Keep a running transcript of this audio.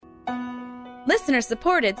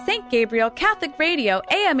Listener-supported St. Gabriel Catholic Radio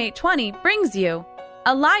AM 820 brings you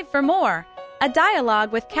Alive for More, a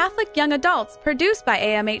dialogue with Catholic young adults produced by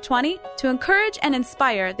AM 820 to encourage and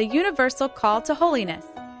inspire the universal call to holiness.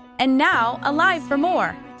 And now, Alive for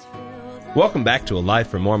More. Welcome back to Alive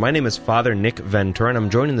for More. My name is Father Nick Ventura, and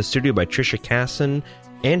I'm joined in the studio by Tricia Casson,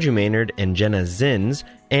 Andrew Maynard, and Jenna Zins.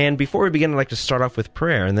 And before we begin, I'd like to start off with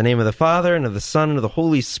prayer. In the name of the Father, and of the Son, and of the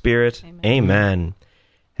Holy Spirit. Amen. Amen.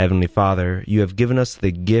 Heavenly Father, you have given us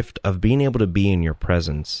the gift of being able to be in your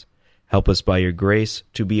presence. Help us by your grace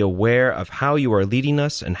to be aware of how you are leading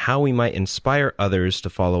us and how we might inspire others to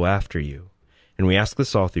follow after you. And we ask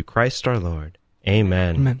this all through Christ our Lord.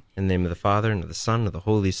 Amen. Amen. In the name of the Father, and of the Son, and of the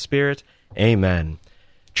Holy Spirit. Amen.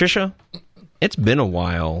 Tricia, it's been a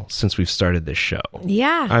while since we've started this show.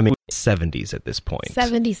 Yeah. I mean, 70s at this point.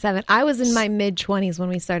 77. I was in my mid-20s when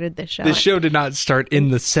we started this show. The show did not start in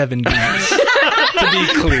the 70s, to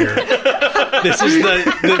be clear. This is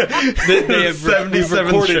they have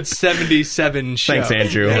recorded 77 shows. Thanks,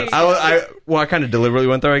 Andrew. Yes. I kind of deliberately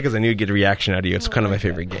went that way because I knew you'd get a reaction out of you. It's kind of my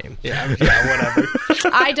favorite game. Yeah, whatever.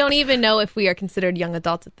 I don't even know if we are considered young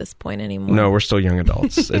adults at this point anymore. No, we're still young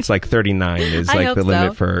adults. It's like 39 is like the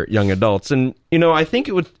limit for young adults. And, you know, I think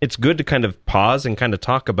it's good to kind of pause and kind of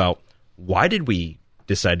talk about why did we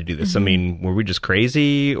decide to do this? Mm-hmm. I mean, were we just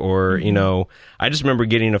crazy? Or, you know, I just remember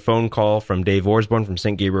getting a phone call from Dave Orsborn from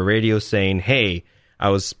St. Gabriel Radio saying, hey, I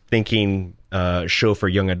was thinking show for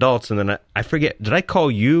young adults. And then I forget, did I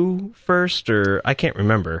call you first or I can't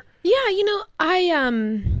remember. Yeah, you know,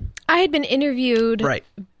 I had been interviewed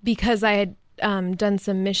because I had done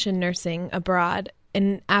some mission nursing abroad.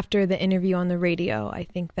 And after the interview on the radio, I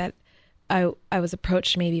think that I was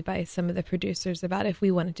approached maybe by some of the producers about if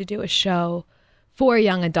we wanted to do a show for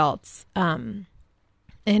young adults. And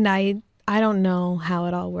I don't know how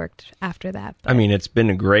it all worked after that. But. I mean, it's been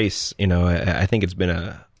a grace. You know, I think it's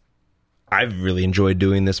been I've really enjoyed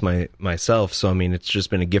doing this myself. So, I mean, it's just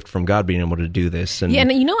been a gift from God being able to do this. And, yeah,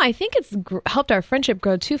 and you know, I think it's helped our friendship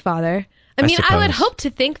grow too, Father. I mean, I would hope to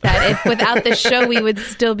think that if without this show, we would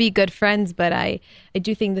still be good friends. But I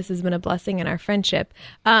do think this has been a blessing in our friendship.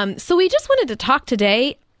 So we just wanted to talk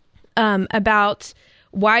today about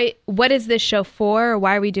what is this show for?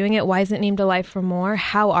 Why are we doing it? Why is it named Alive for More?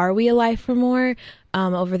 How are we alive for more?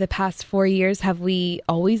 Over the past 4 years, have we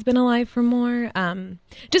always been alive for more?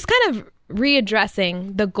 Just kind of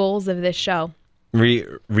readdressing the goals of this show.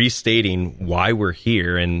 Restating why we're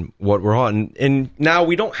here and what we're on. And now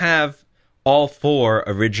we don't have all 4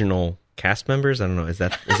 original cast members. I don't know. Is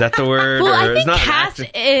that the word? Well, or I think cast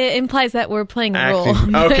implies that we're playing a role.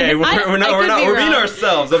 Okay, we're being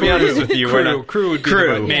ourselves. I'll be honest with you. Crew would be the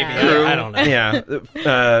word, maybe. Crew. I don't know.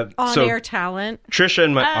 Yeah. On-air talent. Tricia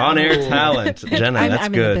and my on-air talent. Jenna, that's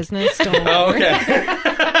I'm good. in the business. Don't worry.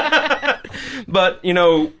 Okay. But, you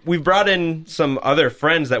know, we've brought in some other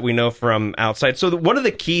friends that we know from outside. So one of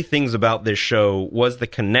the key things about this show was the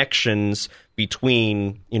connections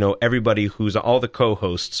between, you know, everybody who's all the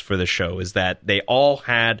co-hosts for the show, is that they all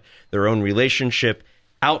had their own relationship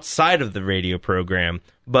outside of the radio program,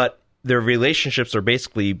 but their relationships are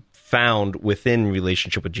basically found within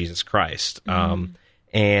relationship with Jesus Christ. Mm-hmm.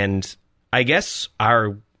 And I guess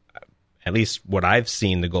at least what I've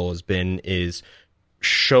seen the goal has been is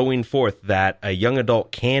showing forth that a young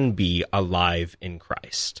adult can be alive in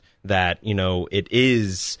Christ, that, you know, it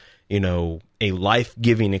is, you know, a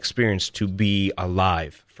life-giving experience to be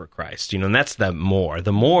alive for Christ, you know, and that's the more.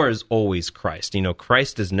 The more is always Christ. You know,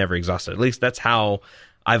 Christ is never exhausted. At least that's how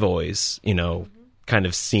I've always, you know, kind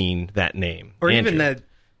of seen that name. Or Andrew. even that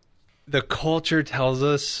the culture tells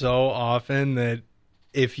us so often that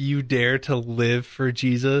if you dare to live for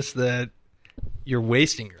Jesus, that you're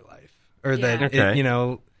wasting your life. Or that, it, you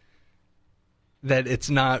know, that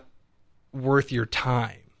it's not worth your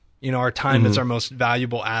time. You know, our time is our most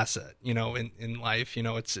valuable asset, you know, in life. You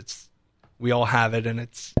know, it's we all have it and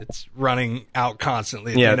it's running out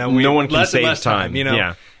constantly. Yeah, you know, no one can save less time, you know.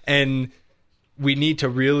 Yeah. And we need to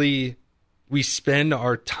we spend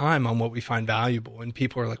our time on what we find valuable. And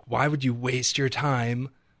people are like, why would you waste your time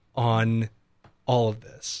on all of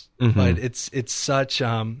this? Mm-hmm. But it's such,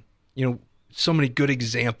 you know, so many good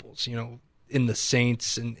examples, you know, in the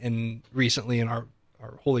saints and recently in our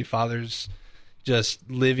Holy Fathers, just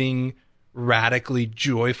living radically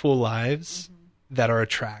joyful lives that are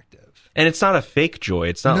attractive. And it's not a fake joy.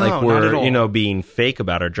 It's not like we're, you know, being fake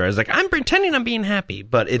about our joy. It's like, I'm pretending I'm being happy,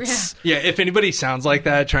 but it's... Yeah, if anybody sounds like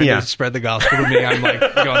that, trying to spread the gospel to me, I'm like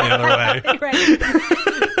going the other way.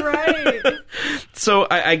 Right. So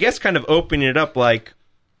I guess kind of opening it up, like,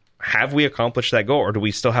 have we accomplished that goal, or do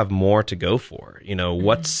we still have more to go for? You know,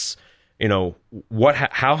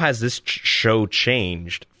 how has this show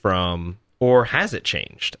changed from, or has it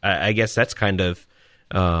changed? I guess that's kind of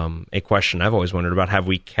a question I've always wondered about. Have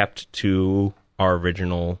we kept to our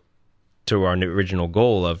original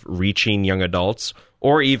goal of reaching young adults,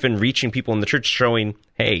 or even reaching people in the church, showing,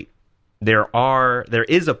 hey, there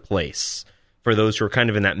is a place for those who are kind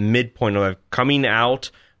of in that midpoint of coming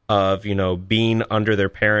out of, being under their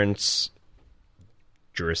parents'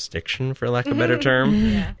 jurisdiction, for lack of a better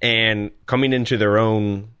term, and coming into their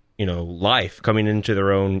own, life, coming into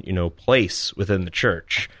their own, place within the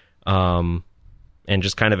church, and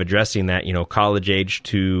just kind of addressing that, college age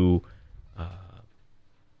to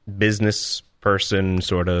business person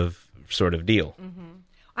sort of deal. Mm-hmm.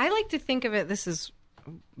 I like to think of it, this is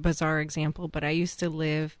a bizarre example, but I used to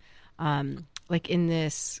live like in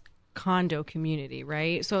this condo community,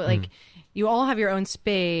 right? So like you all have your own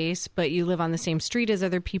space, but you live on the same street as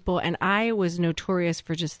other people. And I was notorious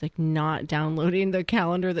for just like not downloading the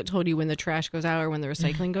calendar that told you when the trash goes out or when the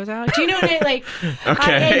recycling goes out. Do you know what I like?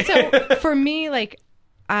 Okay. So for me, like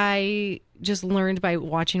I just learned by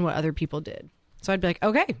watching what other people did. So I'd be like,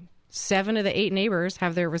 okay, 7 of the 8 neighbors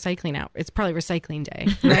have their recycling out. It's probably recycling day,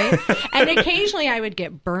 right? And occasionally I would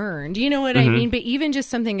get burned. You know what I mean? But even just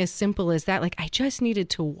something as simple as that, like I just needed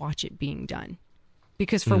to watch it being done.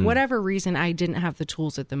 Because for whatever reason, I didn't have the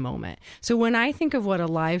tools at the moment. So when I think of what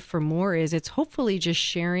Alive for More is, it's hopefully just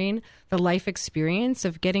sharing the life experience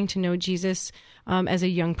of getting to know Jesus as a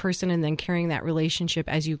young person, and then carrying that relationship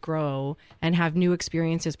as you grow and have new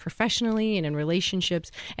experiences professionally and in relationships.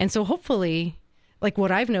 And so hopefully, like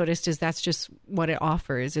what I've noticed is that's just what it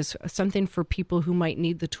offers, is something for people who might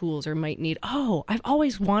need the tools or might need, I've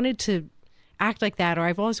always wanted to act like that, or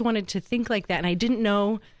I've always wanted to think like that, and I didn't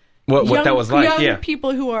know what that was like. Young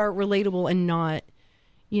people who are relatable and not,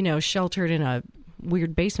 sheltered in a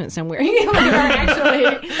weird basement somewhere. Are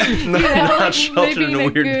actually, not sheltered in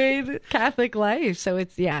a weird good Catholic life. So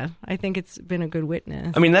it's, I think it's been a good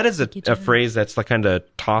witness. I mean, that is a phrase that's like kind of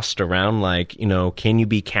tossed around, like, can you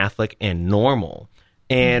be Catholic and normal?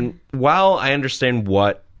 And while I understand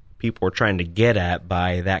what people are trying to get at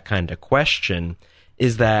by that kind of question,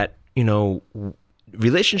 is that,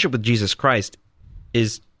 relationship with Jesus Christ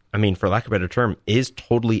is, for lack of a better term, is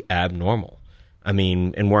totally abnormal.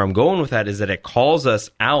 And where I'm going with that is that it calls us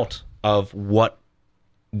out of what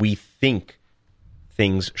we think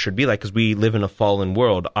things should be like, because we live in a fallen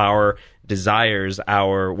world. Our desires,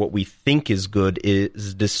 what we think is good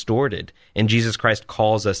is distorted. And Jesus Christ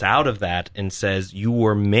calls us out of that and says, you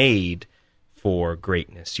were made for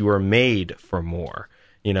greatness. You were made for more.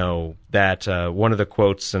 That one of the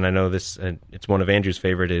quotes, and I know this, it's one of Andrew's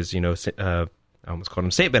favorite, is, I almost called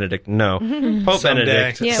him Saint Benedict. No, Pope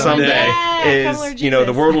Benedict. Yeah, someday is,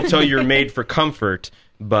 the world will tell you you're made for comfort,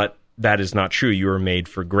 but that is not true. You were made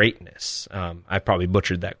for greatness. I probably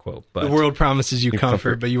butchered that quote. But the world promises you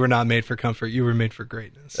comfort, but you were not made for comfort. You were made for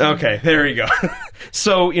greatness. Okay, there you go.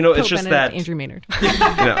 So, Pope it's just Benedict, that... Andrew Maynard.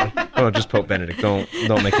 Just Pope Benedict.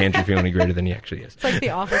 Don't make Andrew feel any greater than he actually is. It's like the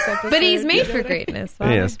Office episode. But he's made for greatness. Wow.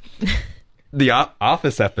 Yes. The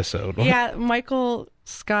Office episode. Yeah, Michael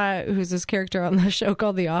Scott, who's this character on the show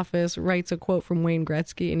called The Office, writes a quote from Wayne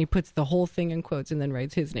Gretzky, and he puts the whole thing in quotes and then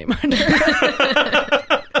writes his name under it.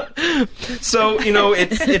 So,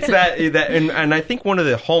 it's that and I think one of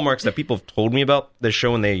the hallmarks that people have told me about the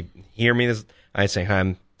show when they hear me, I say, hi,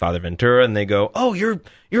 I'm Father Ventura, and they go, oh, you're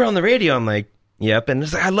on the radio. I'm like, yep. And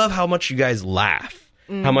it's like, I love how much you guys laugh,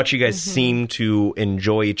 how much you guys seem to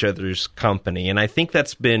enjoy each other's company. And I think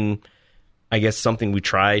that's been, I guess, something we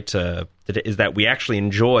try to is that we actually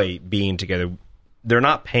enjoy being together. They're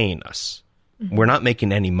not paying us. We're not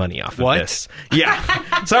making any money off of this.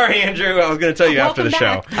 Yeah. Sorry, Andrew. I was going to tell you after the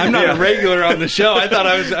show. I'm not a regular on the show. I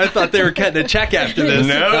thought they were cutting a check after this.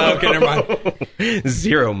 No. Oh, okay, never mind.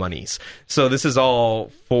 Zero monies. So this is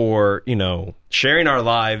all for, sharing our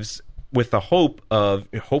lives with the hope of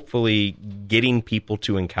hopefully getting people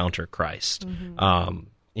to encounter Christ.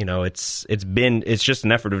 It's just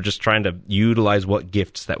an effort of just trying to utilize what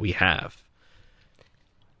gifts that we have.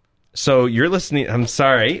 So you're listening. I'm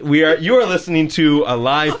sorry. You are listening to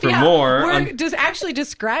Alive for More. We're just actually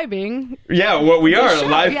describing. Yeah, what we are, show,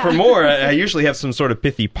 Alive for More. I usually have some sort of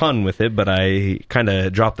pithy pun with it, but I kind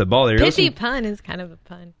of dropped the ball there. Pithy pun is kind of a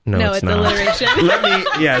pun. No, it's not. Alliteration.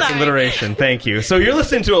 It's alliteration. Thank you. So you're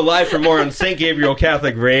listening to Alive for More on St. Gabriel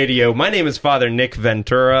Catholic Radio. My name is Father Nick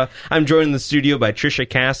Ventura. I'm joined in the studio by Tricia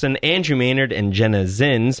Casson, Andrew Maynard, and Jenna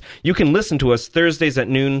Zins. You can listen to us Thursdays at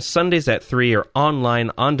noon, Sundays at 3, or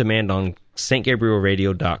online on demand on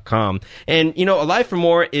stgabrielradio.com. And, Alive for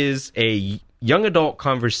More is a young adult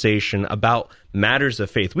conversation about matters of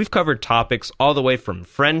faith. We've covered topics all the way from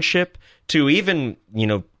friendship to even,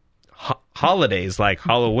 holidays like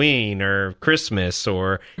Halloween or Christmas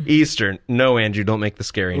or Easter. No, Andrew, don't make the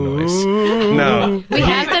scary noise. No. We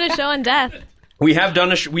have done a show on death. We've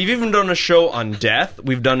even done a show on death.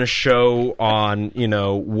 We've done a show on,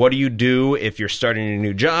 what do you do if you're starting a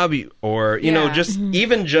new job, or,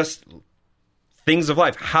 even just things of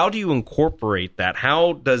life. How do you incorporate that?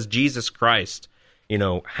 How does Jesus Christ,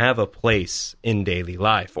 have a place in daily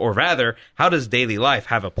life? Or rather, how does daily life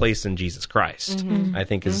have a place in Jesus Christ? I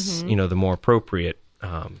think is, the more appropriate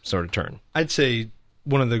sort of turn. I'd say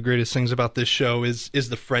one of the greatest things about this show is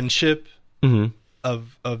the friendship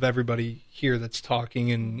of everybody here that's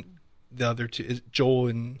talking, and the other two is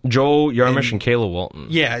Joel Yarmish and Kayla Walton.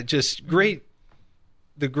 Yeah, just great.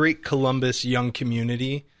 The great Columbus young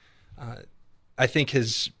community, I think,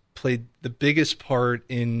 has played the biggest part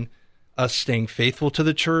in us staying faithful to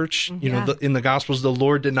the church. In the Gospels, the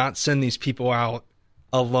Lord did not send these people out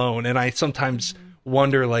alone. And I sometimes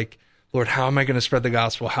wonder, Lord, how am I going to spread the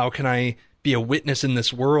gospel? How can I be a witness in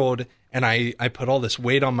this world? And I put all this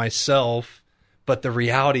weight on myself. But the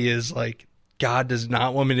reality is, God does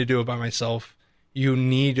not want me to do it by myself. You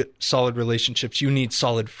need solid relationships. You need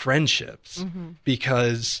solid friendships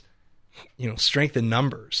because, strength in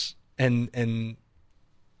numbers and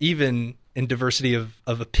even in diversity of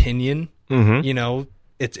opinion,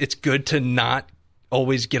 it's good to not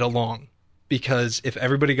always get along, because if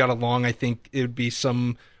everybody got along, I think it would be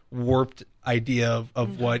some warped idea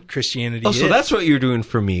of what Christianity is. So that's what you're doing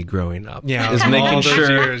for me growing up. Yeah. Is making sure.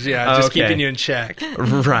 Years, just keeping you in check.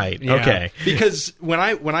 Right. Yeah. Okay. Because when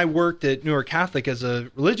I worked at Newark Catholic as a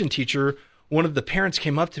religion teacher, one of the parents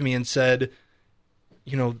came up to me and said,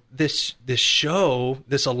 this show,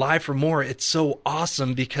 this Alive for More, it's so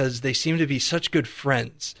awesome because they seem to be such good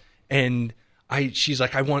friends. And she's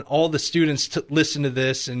like, I want all the students to listen to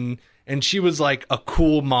this. And she was like a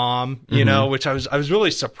cool mom, which I was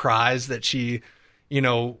really surprised that she,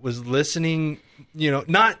 was listening,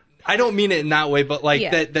 not, I don't mean it in that way, but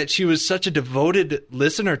that she was such a devoted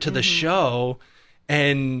listener to the show,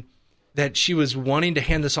 and that she was wanting to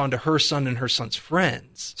hand this on to her son and her son's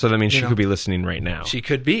friends. So that means she could be listening right now. She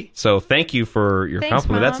could be. So thank you for your compliment.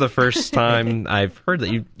 Mom. That's the first time I've heard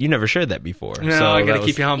that. You never shared that before. No, so I got to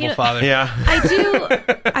keep you humble, Father. Yeah.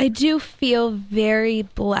 I do feel very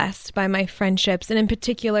blessed by my friendships, and in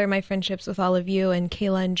particular my friendships with all of you and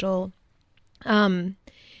Kayla and Joel.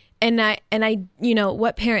 And I,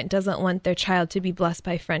 what parent doesn't want their child to be blessed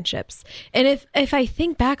by friendships? And if I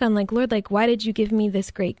think back on Lord, why did you give me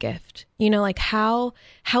this great gift? How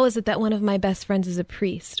is it that one of my best friends is a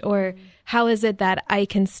priest? Or how is it that I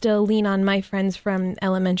can still lean on my friends from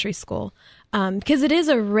elementary school? Because it is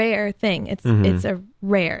a rare thing. It's a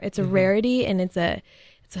rarity, and it's a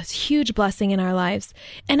huge blessing in our lives.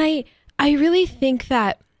 And I really think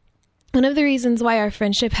that one of the reasons why our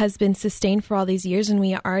friendship has been sustained for all these years and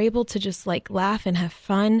we are able to just laugh and have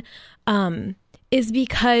fun is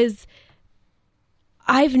because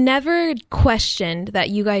I've never questioned that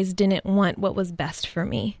you guys didn't want what was best for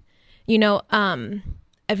me.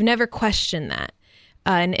 I've never questioned that.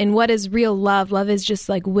 And what is real love? Love is just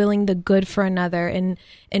willing the good for another and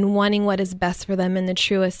wanting what is best for them in the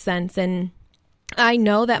truest sense. And I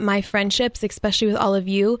know that my friendships, especially with all of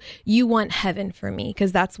you, you want heaven for me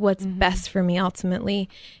because that's what's best for me ultimately.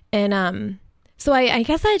 And so I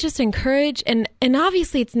guess I just encourage, and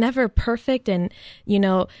obviously it's never perfect. And,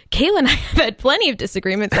 Kayla and I have had plenty of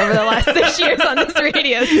disagreements over the last 6 years on this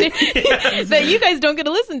radio that you guys don't get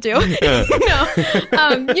to listen to.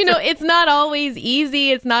 It's not always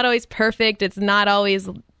easy. It's not always perfect. It's not always,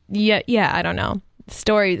 I don't know,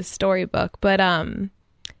 storybook, but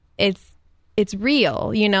it's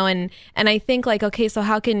real, and I think okay, so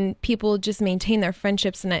how can people just maintain their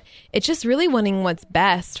friendships? And it's just really wanting what's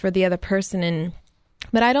best for the other person.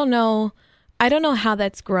 But I don't know how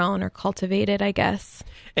that's grown or cultivated, I guess.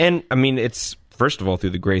 And I mean, it's first of all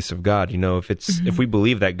through the grace of God. If we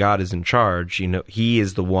believe that God is in charge, He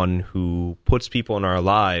is the one who puts people in our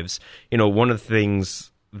lives. One of the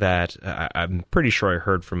things that I'm pretty sure I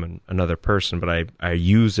heard from another person, but I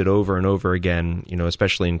use it over and over again,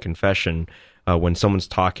 especially in confession, when someone's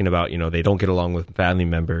talking about, they don't get along with family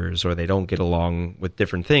members or they don't get along with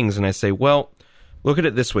different things. And I say, well, look at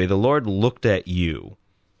it this way. The Lord looked at you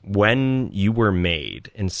when you were made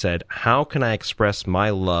and said, how can I express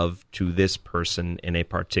my love to this person in a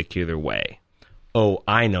particular way? Oh,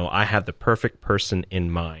 I know. I have the perfect person in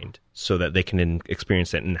mind so that they can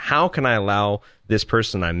experience it. And how can I allow this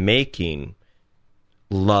person I'm making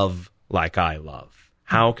love like I love?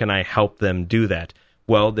 How can I help them do that?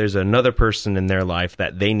 well, there's another person in their life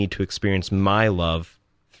that they need to experience my love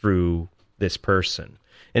through this person.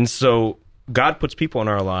 And so God puts people in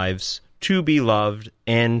our lives to be loved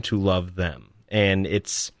and to love them. And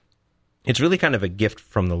it's really kind of a gift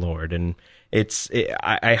from the Lord. And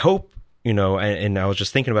I hope, and I was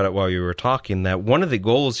just thinking about it while you were talking, that one of the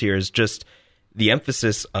goals here is just the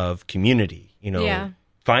emphasis of community,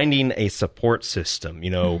 finding a support system.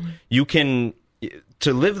 You can,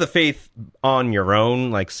 to live the faith on your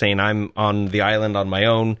own, like saying I'm on the island on my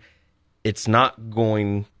own, it's not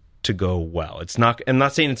going to go well. I'm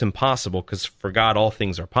not saying it's impossible, because for God all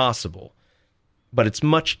things are possible, but it's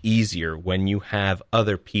much easier when you have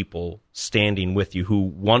other people standing with you who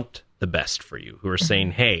want the best for you, who are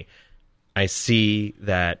saying, hey, I see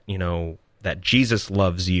that, that Jesus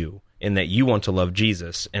loves you and that you want to love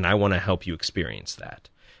Jesus, and I want to help you experience that.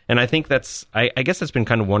 And I think I guess that's been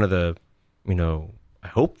kind of one of the,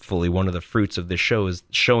 hopefully one of the fruits of this show is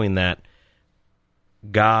showing that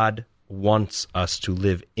God wants us to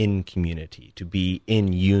live in community, to be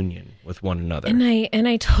in union with one another. And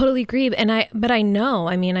I totally agree. But I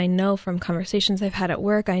know from conversations I've had at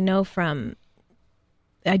work, I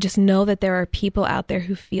just know that there are people out there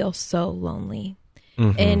who feel so lonely,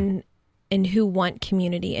 and who want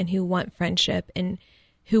community and who want friendship and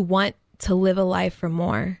who want to live a life for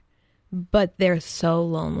more, but they're so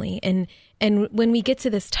lonely. And when we get to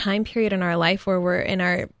this time period in our life where we're in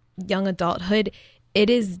our young adulthood, it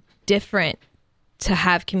is different to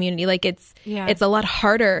have community. Like it's a lot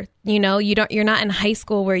harder, you're not in high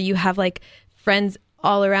school where you have like friends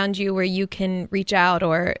all around you where you can reach out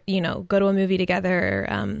or, go to a movie together.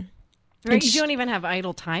 Right. You don't even have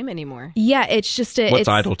idle time anymore. Yeah. It's just what's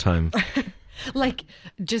idle time? Like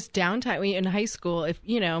just downtime. When you're in high school, if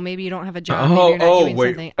maybe you don't have a job, maybe you're not doing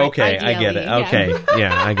something. Okay, ideally, I get it. Okay,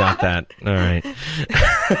 yeah, I got that. All right.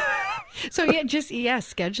 So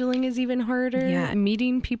scheduling is even harder. Yeah.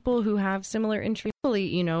 Meeting people who have similar interests.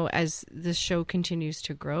 As this show continues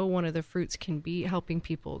to grow, one of the fruits can be helping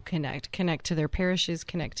people connect to their parishes,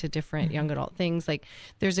 connect to different young adult things. Like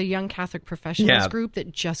there's a young Catholic professionals group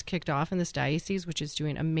that just kicked off in this diocese, which is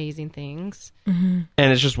doing amazing things. And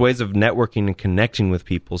it's just ways of networking and connecting with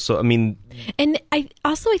people. So, and I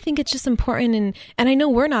think it's just important, and I know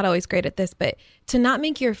we're not always great at this, but to not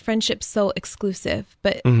make your friendships so exclusive,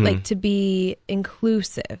 but like to be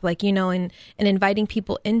inclusive, like, and inviting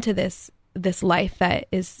people into this life that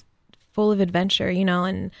is full of adventure,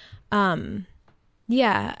 and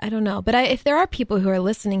I don't know. But if there are people who are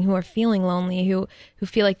listening who are feeling lonely, who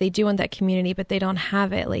feel like they do want that community, but they don't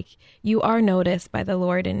have it, like you are noticed by the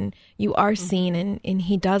Lord and you are seen, and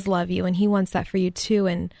he does love you and he wants that for you too.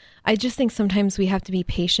 And I just think sometimes we have to be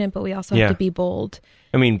patient, but we also have to be bold.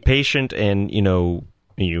 Patient and,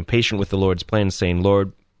 patient with the Lord's plan, saying,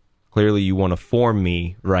 Lord, clearly you want to form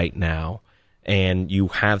me right now, and you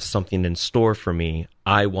have something in store for me.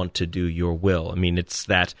 I want to do your will. It's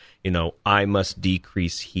that, I must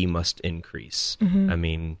decrease, he must increase.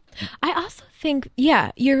 I also think,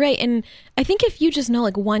 you're right. And I think if you just know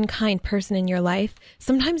like one kind person in your life,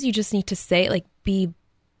 sometimes you just need to say, like, be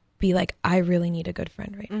like, I really need a good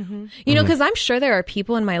friend right now. Because I'm sure there are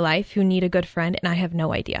people in my life who need a good friend and I have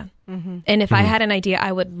no idea. And if I had an idea,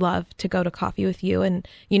 I would love to go to coffee with you and,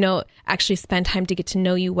 actually spend time to get to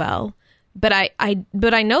know you well. But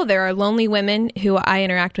I know there are lonely women who I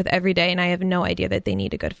interact with every day, and I have no idea that they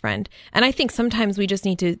need a good friend. And I think sometimes we just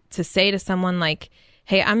need to say to someone like,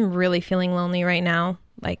 hey, I'm really feeling lonely right now.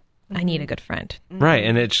 Like, I need a good friend. Right.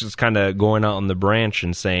 And it's just kind of going out on the branch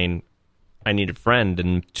and saying, I need a friend,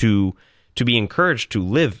 and to be encouraged to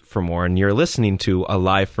live for more. And you're listening to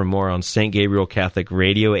Alive for More on St. Gabriel Catholic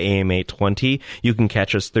Radio, AM 820. You can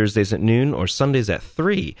catch us Thursdays at noon or Sundays at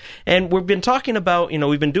 3. And we've been talking about,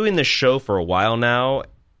 we've been doing this show for a while now,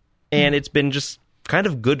 and it's been just kind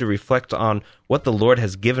of good to reflect on what the Lord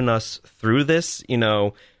has given us through this.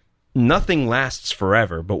 Nothing lasts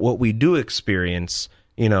forever, but what we do experience,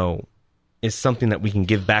 is something that we can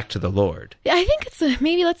give back to the Lord. I think it's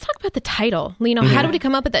maybe let's talk about the title. How did we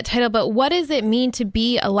come up with that title? But what does it mean to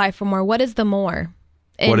be alive for more? What is the more?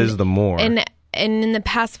 What is the more? And in the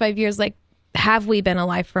past 5 years, like, have we been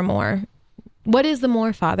alive for more? What is the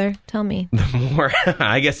more, Father? Tell me. The more,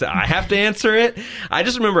 I guess I have to answer it. I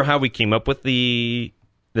just remember how we came up with the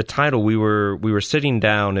title. We were sitting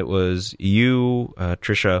down. It was you,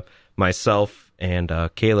 Trisha, myself, and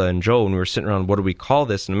Kayla and Joel, and we were sitting around, what do we call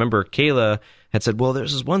this? And I remember Kayla had said, well,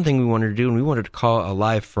 there's this one thing we wanted to do, and we wanted to call it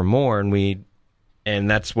Alive for More, and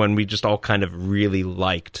that's when we just all kind of really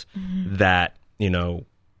liked that,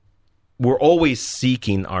 we're always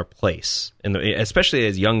seeking our place, and especially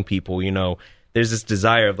as young people, there's this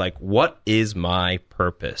desire of like, what is my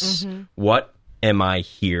purpose? What am I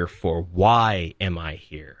here for? Why am I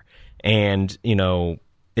here? And, you know,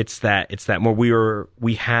 it's that more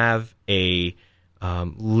we have a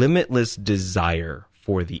limitless desire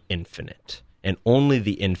for the infinite, and only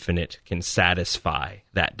the infinite can satisfy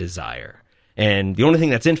that desire. And the only thing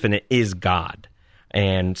that's infinite is God.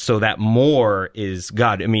 And so that more is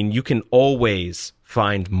God. I mean, you can always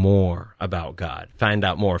find more about God, find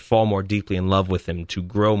out more, fall more deeply in love with him, to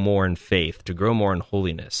grow more in faith, to grow more in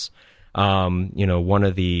holiness. You know, one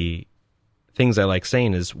of the things I like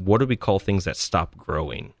saying is, what do we call things that stop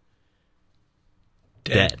growing?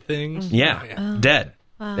 Dead things? Yeah, dead.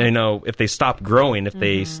 Wow. You know, if they stop growing, if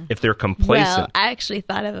they're complacent. Well, I actually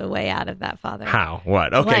thought of a way out of that, Father. How?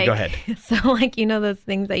 What? Okay, go ahead. So, like, you know those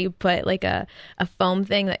things that you put, like a foam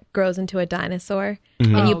thing that grows into a dinosaur,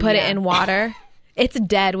 and you put it in water? It's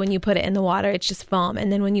dead when you put it in the water. It's just foam.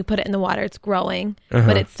 And then when you put it in the water, it's growing,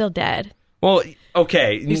 but it's still dead. Well,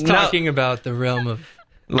 okay. He's talking about the realm of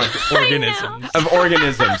organisms. Of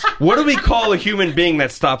organisms. What do we call a human being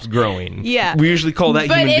that stops growing? Yeah. We usually call that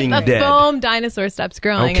human being dead. But if a foam dinosaur stops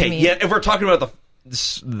growing, okay, I mean... yeah, if we're talking about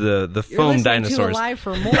the foam dinosaurs. You're Alive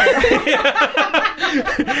for more.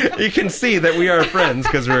 You can see that we are friends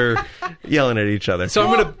because we're yelling at each other. So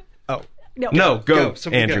I'm going to... No, go,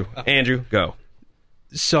 go. Andrew. Andrew, go.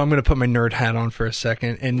 So I'm going to put my nerd hat on for a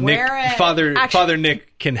second, and Father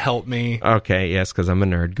Nick can help me. Okay, yes, because I'm a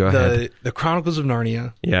nerd. Go ahead. The Chronicles of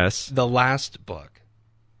Narnia. Yes. The last book,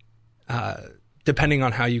 depending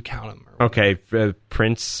on how you count them. Okay,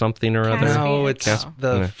 Prince something or other. No, it's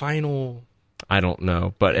the final. I don't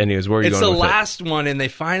know, but anyways, where are you going with it? It's the last one, and they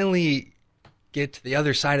finally get to the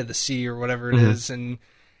other side of the sea or whatever it is,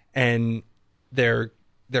 and they're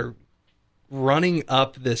running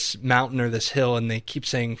up this mountain or this hill, and they keep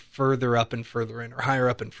saying further up and further in, or higher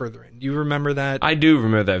up and further in. Do you remember that? I do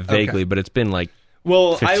remember that vaguely, but it's been like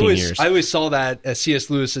 15 years. I always saw that as C.S.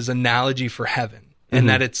 Lewis's analogy for heaven, and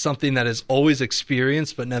that it's something that is always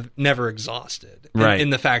experienced but never exhausted. Right. In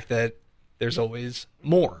the fact that there's always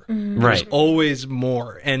more. Right. There's always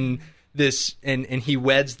more. And this, and he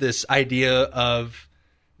weds this idea of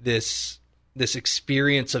this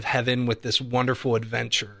experience of heaven with this wonderful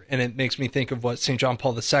adventure. And it makes me think of what St. John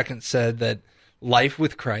Paul II said, that life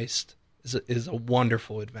with Christ is a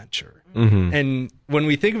wonderful adventure. And when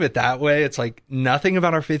we think of it that way, it's like nothing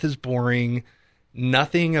about our faith is boring.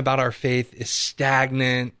 Nothing about our faith is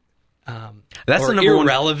stagnant. That's or the number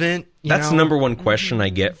irrelevant. That's the number one question I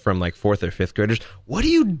get from like 4th or 5th graders. What do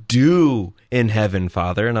you do in heaven,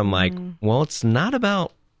 Father? And I'm like, well, it's not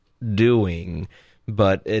about doing,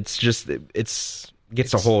 but it's just, it's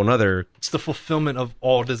a whole nother. It's the fulfillment of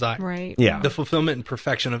all desire. Right. Yeah. The fulfillment and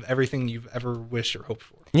perfection of everything you've ever wished or hoped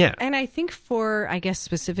for. Yeah. And I think for, I guess,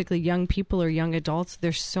 specifically young people or young adults,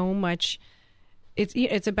 there's so much.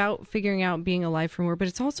 It's about figuring out being alive for more, but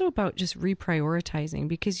it's also about just reprioritizing,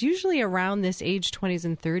 because usually around this age, 20s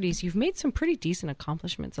and 30s, you've made some pretty decent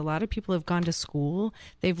accomplishments. A lot of people have gone to school.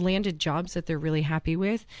 They've landed jobs that they're really happy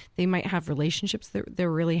with. They might have relationships that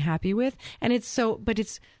they're really happy with. And it's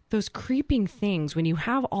those creeping things when you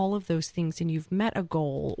have all of those things and you've met a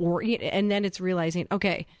goal, and then it's realizing,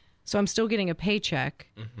 okay, so I'm still getting a paycheck.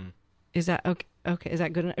 Is that okay? Is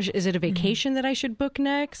that good enough? Is it a vacation that I should book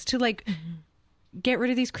next to get rid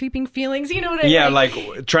of these creeping feelings? You know what I mean? Yeah,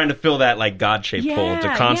 like trying to fill that like God-shaped hole,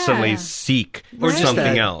 to constantly seek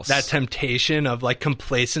something else. That temptation of like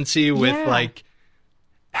complacency with like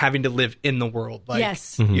having to live in the world. Like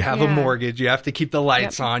you have a mortgage, you have to keep the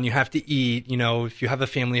lights on, you have to eat, if you have a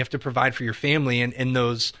family, you have to provide for your family, and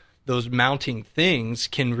those mounting things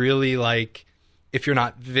can really, like, if you're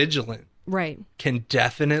not vigilant, can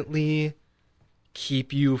definitely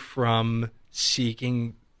keep you from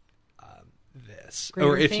seeking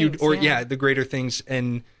the greater things,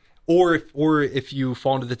 or if you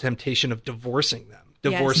fall into the temptation of divorcing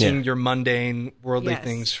your mundane worldly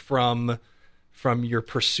things from your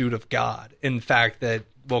pursuit of God. In fact, that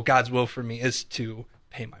God's will for me is to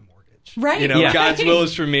pay my mortgage. Right. God's will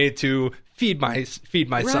is for me to feed my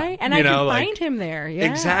son. And I can find him there. Yeah.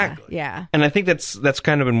 Exactly. Yeah. And I think that's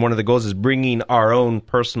kind of been one of the goals, is bringing our own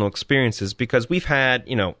personal experiences, because we've had,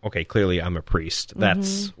 clearly I'm a priest.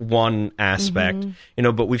 That's one aspect,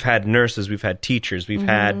 but we've had nurses, we've had teachers, we've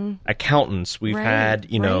had accountants, we've had,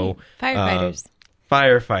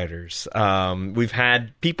 firefighters. We've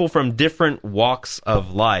had people from different walks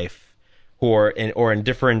of life who are in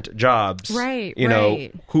different jobs,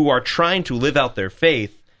 who are trying to live out their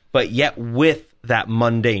faith, but yet with that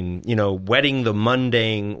mundane, wedding the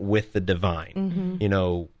mundane with the divine,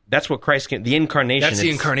 that's what Christ can. The incarnation. That's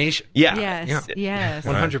the incarnation. Yeah. Yes. Yeah.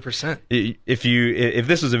 100%. If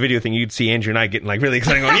this was a video thing, you'd see Andrew and I getting like really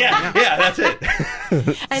excited, going, yeah, that's it.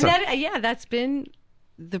 And that's been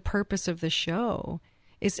the purpose of the show,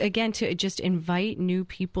 is again to just invite new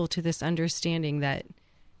people to this understanding that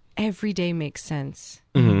every day makes sense.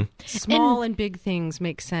 Mm-hmm. Small and big things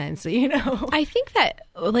make sense, you know? I think that,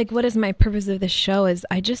 like, what is my purpose of the show is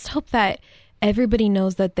I just hope that everybody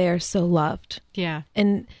knows that they are so loved. Yeah.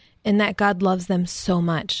 And that God loves them so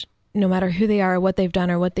much, no matter who they are, or what they've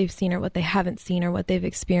done, or what they've seen, or what they haven't seen, or what they've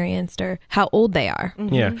experienced, or how old they are.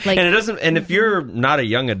 Mm-hmm. Yeah. Like, and it doesn't, and if you're not a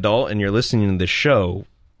young adult and you're listening to the show,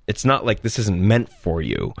 it's not like this isn't meant for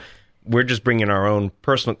you. We're just bringing our own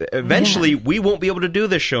personal... Eventually, we won't be able to do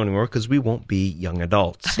this show anymore because we won't be young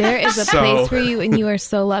adults. There is a place for you, and you are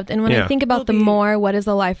so loved. And when I think about the more, what is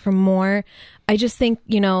alive for more, I just think,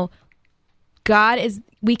 God is...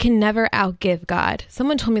 We can never outgive God.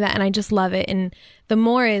 Someone told me that, and I just love it. And the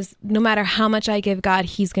more is, no matter how much I give God,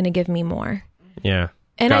 He's going to give me more. Yeah.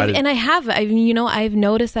 And I've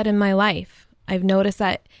noticed that in my life. I've noticed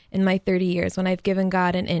that in my 30 years when I've given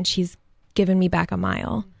God an inch, He's given me back a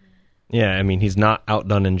mile. Yeah, I mean, He's not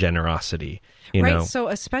outdone in generosity. You know? So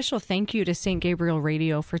a special thank you to St. Gabriel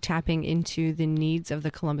Radio for tapping into the needs of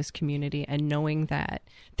the Columbus community and knowing that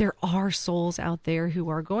there are souls out there who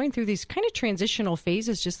are going through these kind of transitional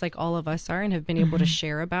phases, just like all of us are, and have been able to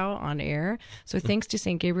share about on air. So thanks to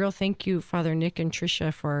St. Gabriel. Thank you, Father Nick and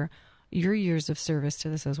Tricia, for your years of service to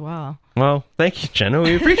this as well. Well, thank you, Jenna.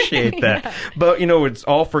 We appreciate that. Yeah. But, it's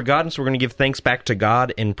all for God, and so we're going to give thanks back to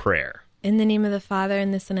God in prayer. In the name of the Father,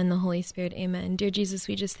 and the Son, and the Holy Spirit, amen. Dear Jesus,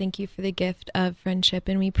 we just thank you for the gift of friendship,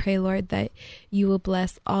 and we pray, Lord, that you will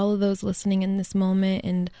bless all of those listening in this moment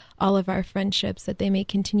and all of our friendships, that they may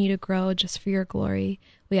continue to grow just for your glory.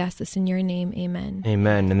 We ask this in your name, amen.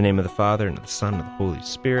 Amen. In the name of the Father, and of the Son, and of the Holy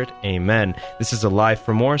Spirit, amen. This is Alive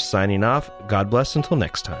for More, signing off. God bless until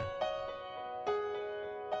next time.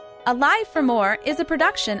 Alive for More is a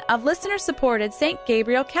production of listener-supported St.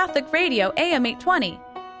 Gabriel Catholic Radio AM 820.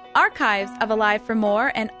 Archives of Alive for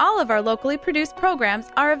More and all of our locally produced programs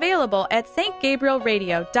are available at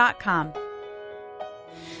stgabrielradio.com.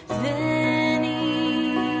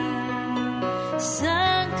 Veni,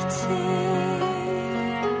 Sancte